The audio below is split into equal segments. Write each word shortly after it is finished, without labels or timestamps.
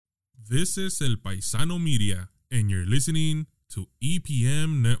This is El Paisano Media, and you're listening to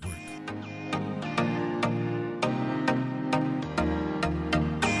EPM Network.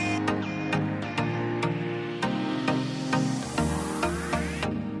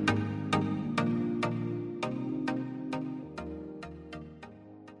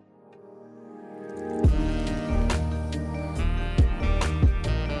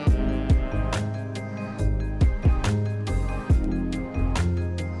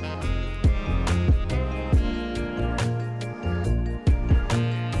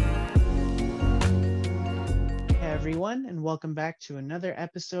 Welcome back to another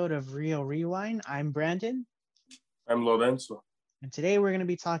episode of Real Rewind. I'm Brandon. I'm Lorenzo. And today we're going to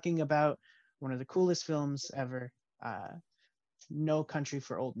be talking about one of the coolest films ever, No Country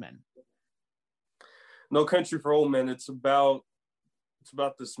for Old Men. No Country for Old Men. It's about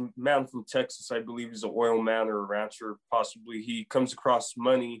this man from Texas. I believe he's an oil man or a rancher, possibly. He comes across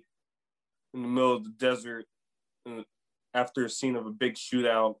money in the middle of the desert after a scene of a big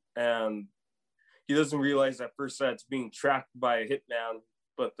shootout, and he doesn't realize at first that it's being tracked by a hitman,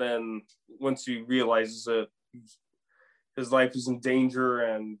 but then once he realizes it, his life is in danger,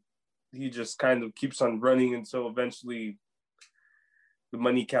 and he just kind of keeps on running until eventually the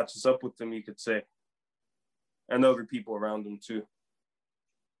money catches up with him, you could say, and other people around him too.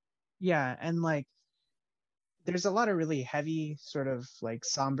 Yeah, and there's a lot of really heavy, sort of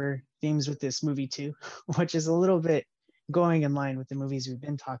somber themes with this movie too, which is a little bit going in line with the movies we've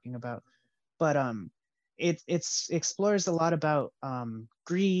been talking about. But it explores a lot about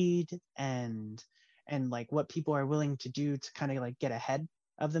greed and what people are willing to do to kind of get ahead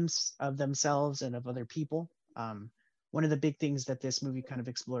of themselves and of other people. One of the big things that this movie kind of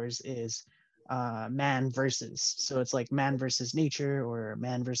explores is man versus. So it's like man versus nature or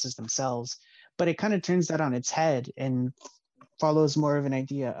man versus themselves. But it kind of turns that on its head and follows more of an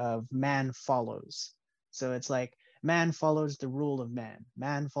idea of man follows. So it's like, man follows the rule of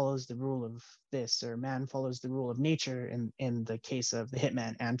man follows the rule of this, or man follows the rule of nature. In the case of the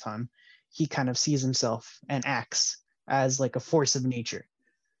hitman Anton, he kind of sees himself and acts as like a force of nature,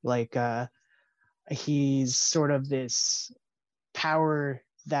 he's sort of this power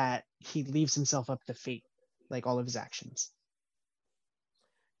that he leaves himself up to fate, like all of his actions.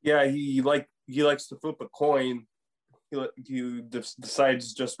 Yeah, he likes to flip a coin. He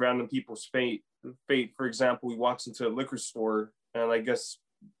decides just random people's fate. For example, he walks into a liquor store, and I guess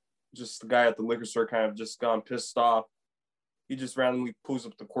just the guy at the liquor store kind of just gone pissed off. He just randomly pulls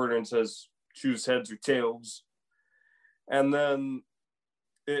up the quarter and says, choose heads or tails. And then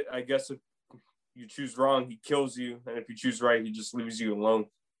I guess if you choose wrong, he kills you. And if you choose right, he just leaves you alone.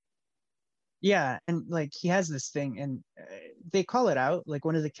 Yeah, and he has this thing, and they call it out. Like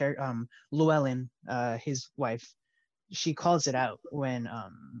one of the characters, Llewellyn, his wife, she calls it out when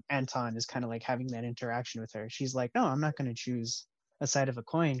Anton is kind of having that interaction with her. She's like, no, I'm not going to choose a side of a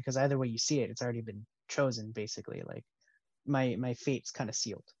coin, because either way you see it, it's already been chosen, basically. Like my fate's kind of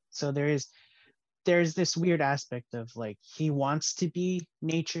sealed. So there's this weird aspect of he wants to be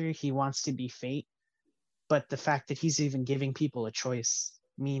nature, he wants to be fate, but the fact that he's even giving people a choice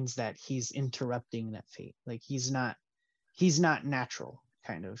means that he's interrupting that fate. He's not natural,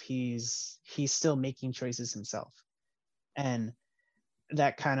 kind of. He's still making choices himself. And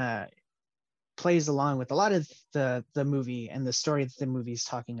that kind of plays along with a lot of the movie and the story that the movie's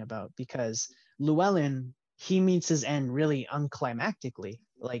talking about, because Llewellyn, he meets his end really unclimactically.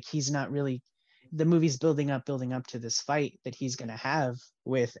 He's not really, the movie's building up to this fight that he's going to have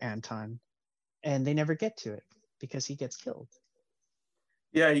with Anton, and they never get to it because he gets killed.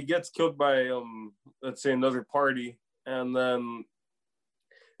 Yeah, he gets killed by let's say another party, and then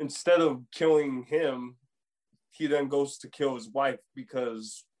instead of killing him, he then goes to kill his wife,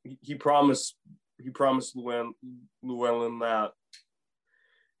 because he promised Llewellyn that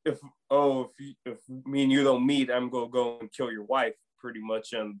if me and you don't meet, I'm gonna go and kill your wife, pretty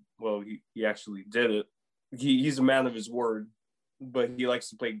much. And well, he actually did it. He's a man of his word, but he likes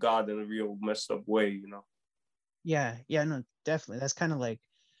to play God in a real messed up way, you know. Yeah, no, definitely. That's kind of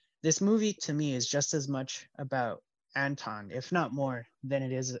this movie to me is just as much about Anton, if not more, than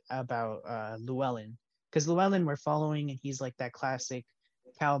it is about Llewellyn. Because Llewellyn we're following, and he's that classic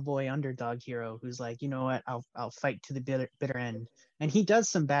cowboy underdog hero who's you know what, I'll fight to the bitter end. And he does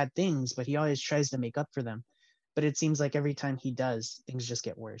some bad things, but he always tries to make up for them. But it seems like every time he does, things just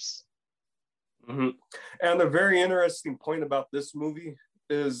get worse. Mm-hmm. And a very interesting point about this movie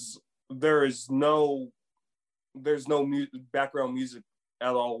is there's no background music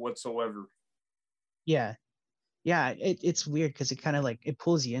at all whatsoever. Yeah, it's weird because it kind of it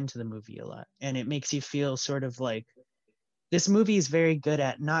pulls you into the movie a lot, and it makes you feel sort of this movie is very good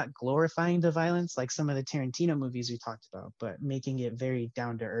at not glorifying the violence like some of the Tarantino movies we talked about, but making it very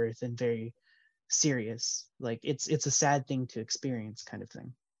down to earth and very serious. Like it's a sad thing to experience, kind of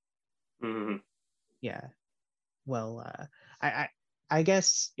thing. Mm-hmm. Yeah. Well, I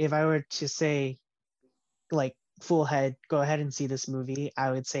guess if I were to say, like, full head, go ahead and see this movie,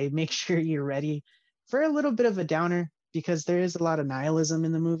 I would say make sure you're ready for a little bit of a downer, because there is a lot of nihilism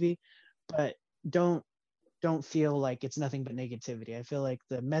in the movie, but don't feel like it's nothing but negativity. I feel like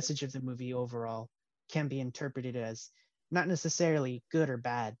the message of the movie overall can be interpreted as not necessarily good or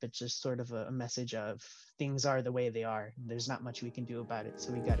bad, but just sort of a message of things are the way they are. There's not much we can do about it,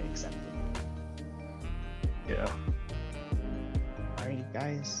 so we got to accept it. Yeah. Alrighty,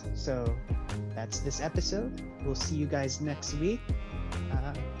 guys. So that's this episode. We'll see you guys next week.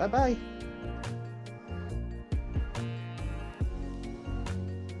 Bye-bye.